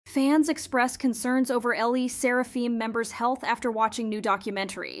Fans express concerns over SSERAFIM members' health after watching new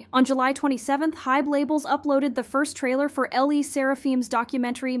documentary. On July 27th, Hybe Labels uploaded the first trailer for SSERAFIM's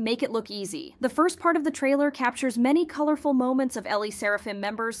documentary Make It Look Easy. The first part of the trailer captures many colorful moments of SSERAFIM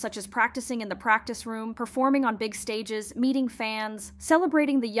members, such as practicing in the practice room, performing on big stages, meeting fans,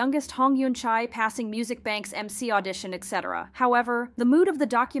 celebrating the youngest Hong Yoon-chae passing Music Bank's MC audition, etc. However, the mood of the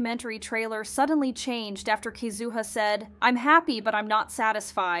documentary trailer suddenly changed after KBIZoom said, "I'm happy, but I'm not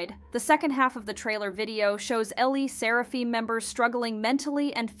satisfied." The second half of the trailer video shows SSERAFIM members struggling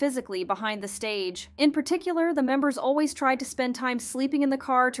mentally and physically behind the stage. In particular, the members always tried to spend time sleeping in the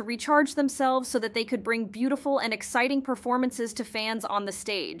car to recharge themselves so that they could bring beautiful and exciting performances to fans on the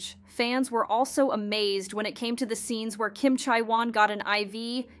stage. Fans were also amazed when it came to the scenes where Kim Chae-won got an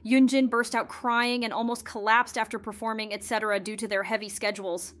IV, Yoonjin burst out crying and almost collapsed after performing, etc. due to their heavy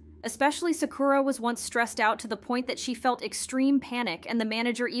schedules. Especially Sakura was once stressed out to the point that she felt extreme panic, and the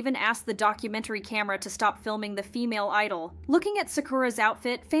manager even asked the documentary camera to stop filming the female idol. Looking at Sakura's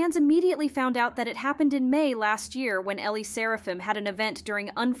outfit, fans immediately found out that it happened in May last year when SSERAFIM had an event during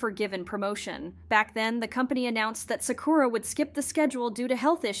Unforgiven promotion. Back then, the company announced that Sakura would skip the schedule due to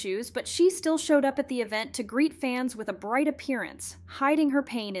health issues, but she still showed up at the event to greet fans with a bright appearance, hiding her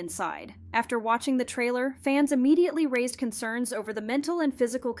pain inside. After watching the trailer, fans immediately raised concerns over the mental and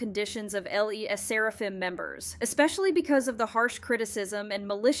physical conditions of SSERAFIM members, especially because of the harsh criticism and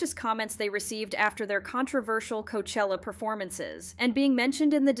malicious comments they received after their controversial Coachella performances, and being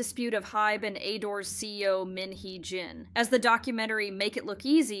mentioned in the dispute of Hybe and Ador's CEO Min Hee-jin. As the documentary Make It Look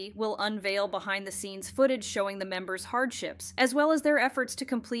Easy will unveil behind-the-scenes footage showing the members' hardships, as well as their efforts to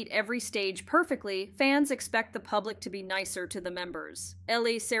complete every stage perfectly, fans expect the public to be nicer to the members.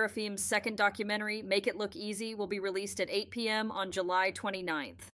 SSERAFIM's second documentary, Make It Look Easy, will be released at 8 p.m. on July 29th.